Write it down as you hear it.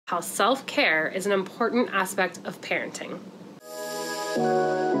how self-care is an important aspect of parenting.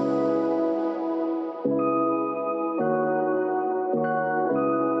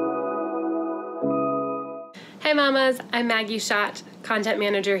 Hey mamas, I'm Maggie Schott, content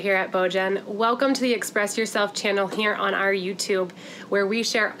manager here at BeauGen. Welcome to the Express Yourself channel here on our YouTube, where we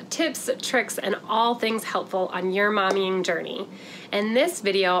share tips, tricks, and all things helpful on your mommying journey. In this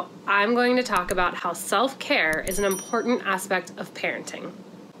video, I'm going to talk about how self-care is an important aspect of parenting.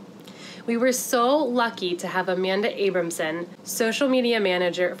 We were so lucky to have Amanda Abramson, social media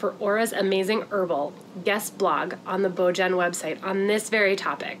manager for Aura's Amazing Herbal, guest blog on the BeauGen website on this very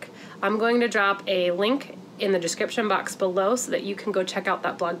topic. I'm going to drop a link in the description box below so that you can go check out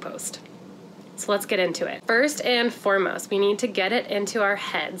that blog post. So let's get into it. First and foremost, we need to get it into our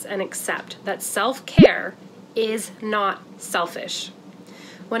heads and accept that self-care is not selfish.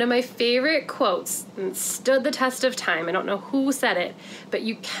 One of my favorite quotes, and stood the test of time, I don't know who said it, but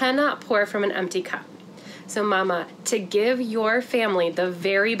you cannot pour from an empty cup. So mama, to give your family the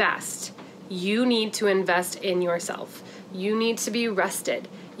very best, you need to invest in yourself. You need to be rested.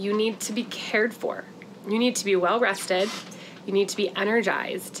 You need to be cared for. You need to be well rested. You need to be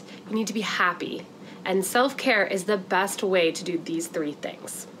energized. You need to be happy. And self-care is the best way to do these three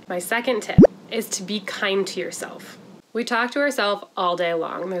things. My second tip is to be kind to yourself. We talk to ourselves all day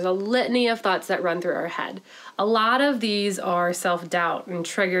long. There's a litany of thoughts that run through our head. A lot of these are self-doubt and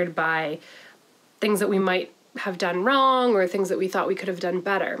triggered by things that we might have done wrong or things that we thought we could have done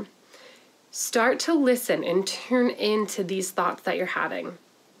better. Start to listen and tune into these thoughts that you're having.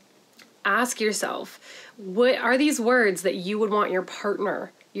 Ask yourself, what are these words that you would want your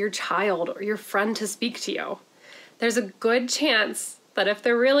partner, your child, or your friend to speak to you? There's a good chance that if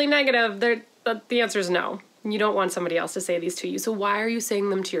they're really negative, the answer is no. You don't want somebody else to say these to you, so why are you saying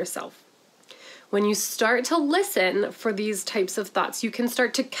them to yourself? When you start to listen for these types of thoughts, you can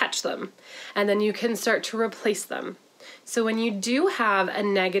start to catch them, and then you can start to replace them. So when you do have a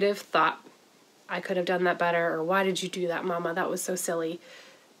negative thought, I could have done that better, or why did you do that, mama? That was so silly.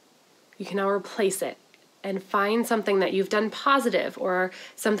 You can now replace it and find something that you've done positive or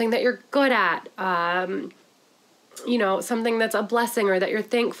something that you're good at, something that's a blessing or that you're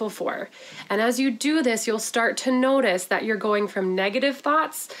thankful for. And as you do this, you'll start to notice that you're going from negative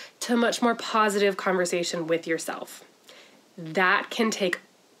thoughts to much more positive conversation with yourself. That can take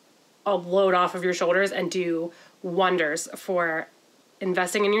a load off of your shoulders and do wonders for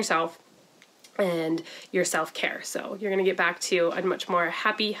investing in yourself and your self-care. So you're going to get back to a much more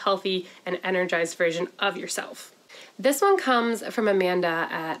happy, healthy, and energized version of yourself. This one comes from Amanda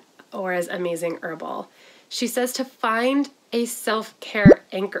at Aura's Amazing Herbal. She says to find a self-care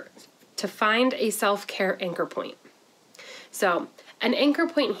anchor, point. So an anchor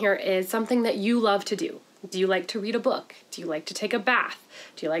point here is something that you love to do. Do you like to read a book? Do you like to take a bath?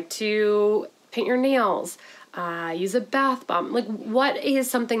 Do you like to paint your nails? Use a bath bomb? Like, what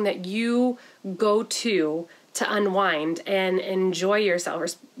is something that you go to unwind and enjoy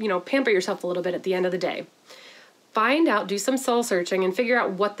yourself, or pamper yourself a little bit at the end of the day? Find out, do some soul searching and figure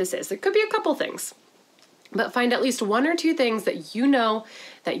out what this is. It could be a couple things, but find at least one or two things that you know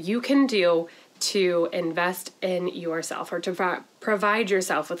that you can do to invest in yourself or to provide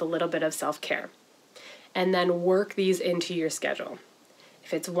yourself with a little bit of self-care, and then work these into your schedule.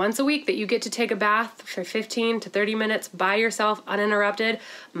 If it's once a week that you get to take a bath for 15 to 30 minutes by yourself, uninterrupted,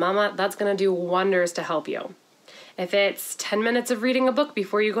 mama, that's going to do wonders to help you. If it's 10 minutes of reading a book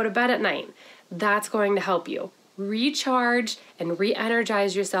before you go to bed at night, that's going to help you recharge and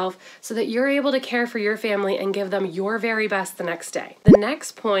re-energize yourself so that you're able to care for your family and give them your very best the next day. The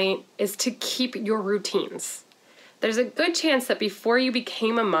next point is to keep your routines. There's a good chance that before you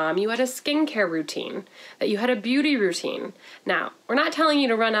became a mom, you had a skincare routine, that you had a beauty routine. Now, we're not telling you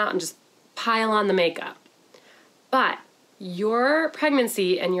to run out and just pile on the makeup, but your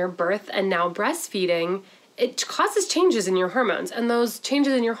pregnancy and your birth and now breastfeeding, it causes changes in your hormones, and those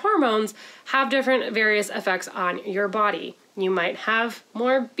changes in your hormones have different various effects on your body. You might have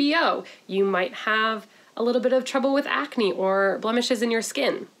more BO. You might have a little bit of trouble with acne or blemishes in your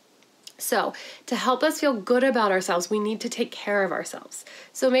skin. So to help us feel good about ourselves, we need to take care of ourselves.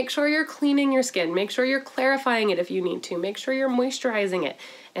 So make sure you're cleaning your skin. Make sure you're clarifying it if you need to. Make sure you're moisturizing it.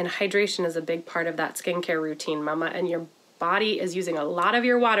 And hydration is a big part of that skincare routine, mama. And your body is using a lot of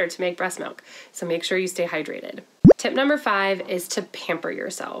your water to make breast milk. So make sure you stay hydrated. Tip number 5 is to pamper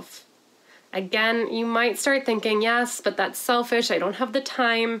yourself. Again, you might start thinking, yes, but that's selfish. I don't have the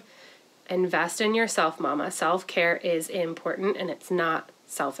time. Invest in yourself, mama. Self-care is important and it's not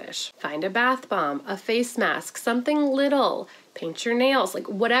selfish. Find a bath bomb, a face mask, something little, paint your nails, like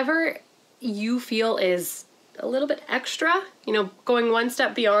whatever you feel is a little bit extra, you know, going one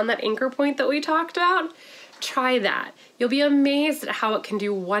step beyond that anchor point that we talked about, try that. You'll be amazed at how it can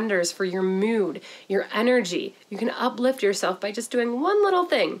do wonders for your mood, your energy. You can uplift yourself by just doing one little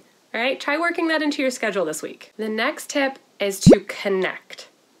thing. All right, try working that into your schedule this week. The next tip is to connect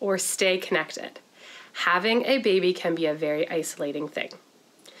or stay connected. Having a baby can be a very isolating thing.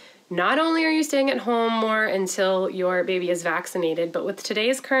 Not only are you staying at home more until your baby is vaccinated, but with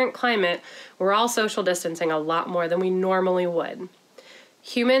today's current climate, we're all social distancing a lot more than we normally would.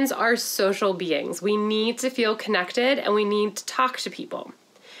 Humans are social beings. We need to feel connected and we need to talk to people.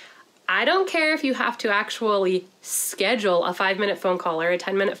 I don't care if you have to actually schedule a 5-minute phone call or a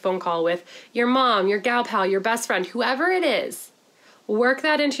 10-minute phone call with your mom, your gal pal, your best friend, whoever it is. Work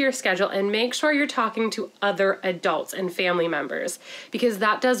that into your schedule and make sure you're talking to other adults and family members because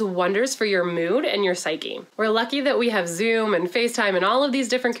that does wonders for your mood and your psyche. We're lucky that we have Zoom and FaceTime and all of these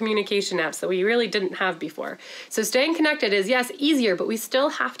different communication apps that we really didn't have before. So staying connected is, yes, easier, but we still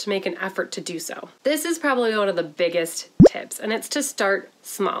have to make an effort to do so. This is probably one of the biggest tips, and it's to start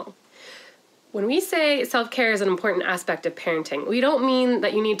small. When we say self-care is an important aspect of parenting, we don't mean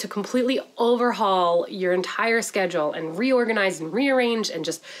that you need to completely overhaul your entire schedule and reorganize and rearrange and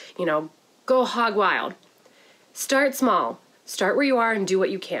just, you know, go hog wild. Start small. Start where you are and do what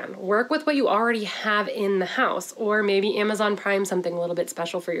you can. Work with what you already have in the house, or maybe Amazon Prime something a little bit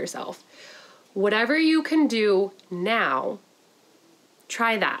special for yourself. Whatever you can do now,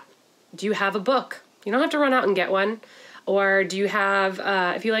 try that. Do you have a book? You don't have to run out and get one. Or do you have,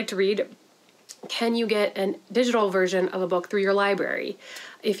 if you like to read, can you get a digital version of a book through your library?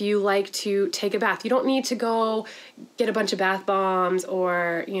 If you like to take a bath, you don't need to go get a bunch of bath bombs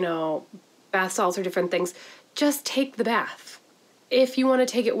or, you know, bath salts or different things. Just take the bath. If you want to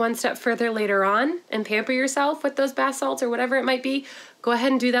take it one step further later on and pamper yourself with those bath salts or whatever it might be, go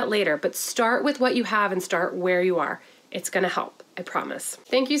ahead and do that later. But start with what you have and start where you are. It's going to help, I promise.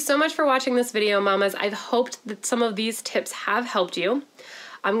 Thank you so much for watching this video, mamas. I've hoped that some of these tips have helped you.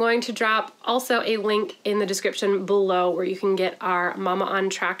 I'm going to drop also a link in the description below where you can get our Mama on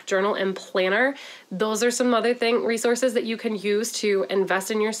Track journal and planner. Those are some other resources that you can use to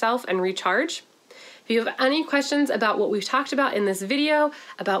invest in yourself and recharge. If you have any questions about what we've talked about in this video,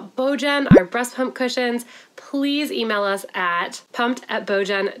 about BeauGen, our breast pump cushions, please email us at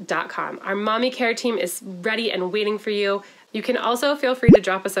pumped@beaugen.com. Our mommy care team is ready and waiting for you. You can also feel free to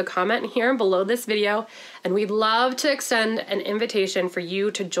drop us a comment here below this video, and we'd love to extend an invitation for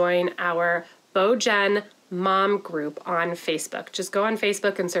you to join our BeauGen Mom group on Facebook. Just go on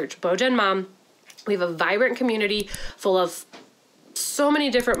Facebook and search BeauGen Mom. We have a vibrant community full of so many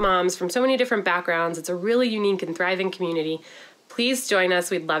different moms from so many different backgrounds. It's a really unique and thriving community. Please join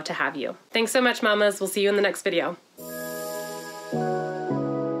us. We'd love to have you. Thanks so much, mamas. We'll see you in the next video.